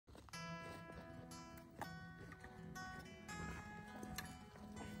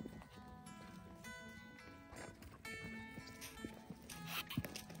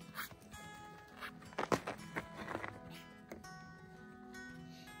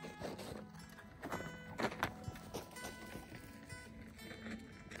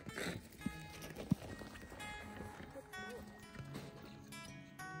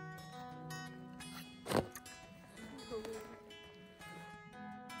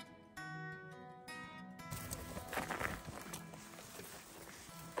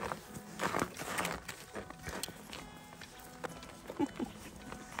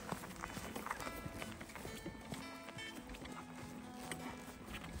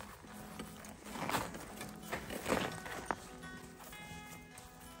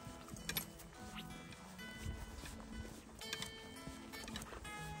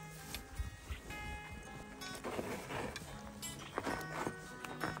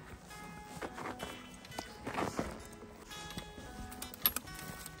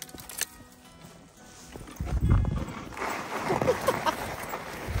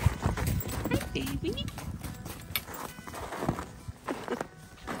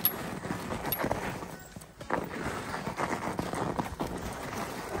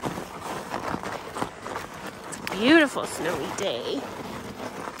beautiful snowy day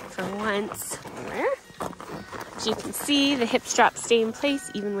for once. There. As you can see, the hip straps stay in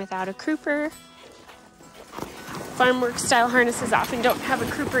place even without a crooper. Farm work style harnesses often don't have a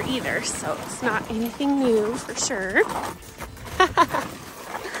crooper either, so it's not anything new for sure. Good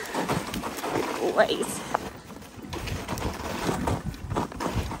boys.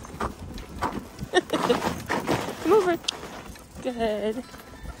 Come over. Good.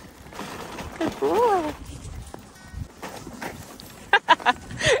 Good boy.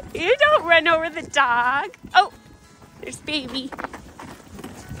 You don't run over the dog. Oh, there's baby.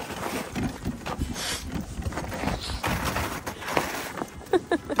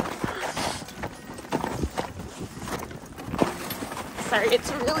 Sorry,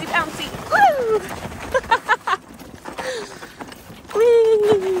 it's really bouncy. Woo!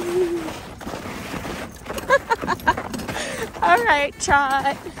 Whee! All right,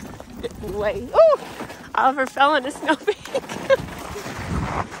 Trot. Good boy. Oh, Oliver fell in a snowbank.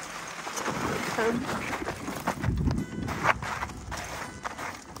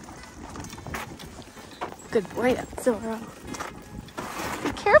 Good boy, that's Zorro.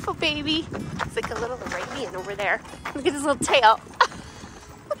 Be careful, baby. It's like a little Arabian over there. Look at his little tail.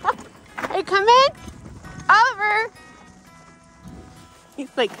 Hey, come in. Oliver. He's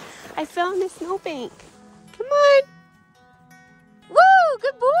like, I fell in a snowbank. Come on. Woo,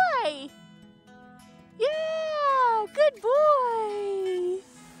 good boy. Yeah, good boy.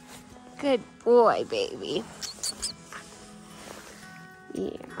 Good boy, baby.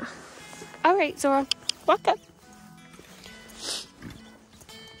 Yeah. All right, Zorro, walk up.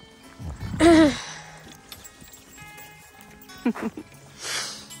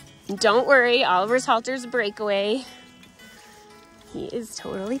 Don't worry, Oliver's halter's a breakaway. He is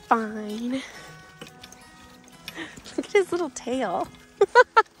totally fine. Look at his little tail.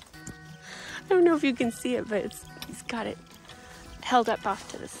 I don't know if you can see it, but he's got it held up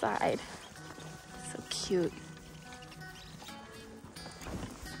off to the side. So cute.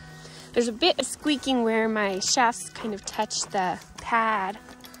 There's a bit of squeaking where my shafts kind of touch the pad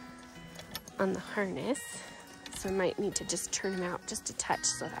on the harness. So I might need to just turn them out just a touch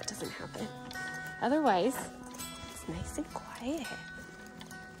so that doesn't happen. Otherwise, it's nice and quiet.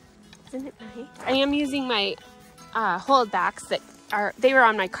 Isn't it nice? I am using my holdbacks that they were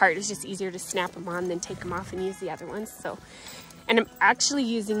on my cart. It's just easier to snap them on than take them off and use the other ones. So, and I'm actually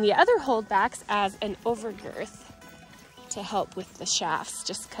using the other holdbacks as an overgirth to help with the shafts,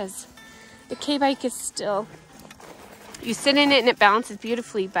 just because the K-bike is still, you sit in it and it balances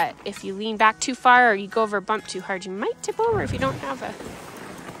beautifully, but if you lean back too far or you go over a bump too hard, you might tip over if you don't have a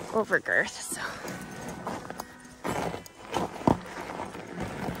overgirth. So.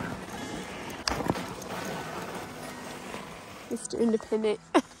 Mr. Independent.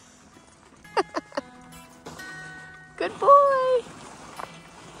 Good boy.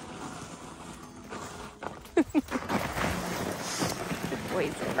 Good boy,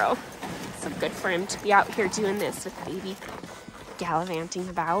 Zorro. So good for him to be out here doing this with baby gallivanting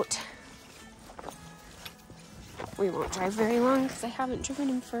about. We won't drive very long because I haven't driven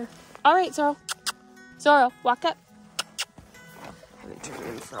him for... All right, Zorro. Zorro, walk up. I haven't driven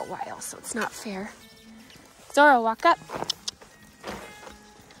him for a while, so it's not fair. Zorro, walk up.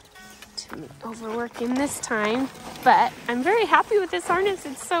 Overwork him this time, but I'm very happy with this harness.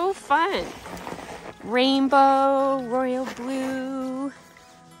 It's so fun. Rainbow, royal blue,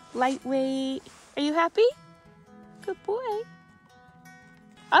 lightweight. Are you happy? Good boy.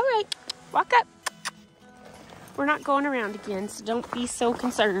 All right, walk up. We're not going around again, so don't be so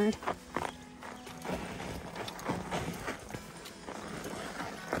concerned.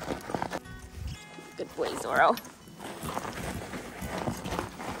 Good boy, Zorro.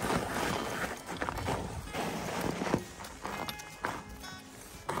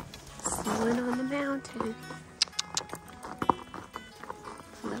 On the mountain.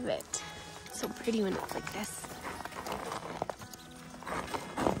 Love it. So pretty when it's like this.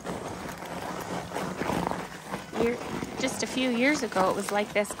 Just a few years ago it was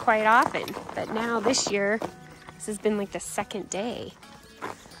like this quite often, but now this year this has been like the second day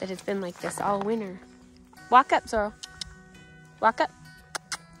that it's been like this all winter. Walk up, Zorro. Walk up.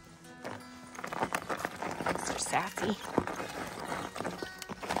 So sassy.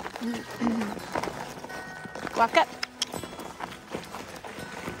 Walk up.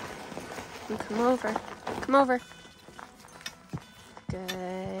 And come over. Come over.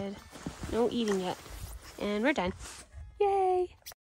 Good. No eating yet. And we're done. Yay.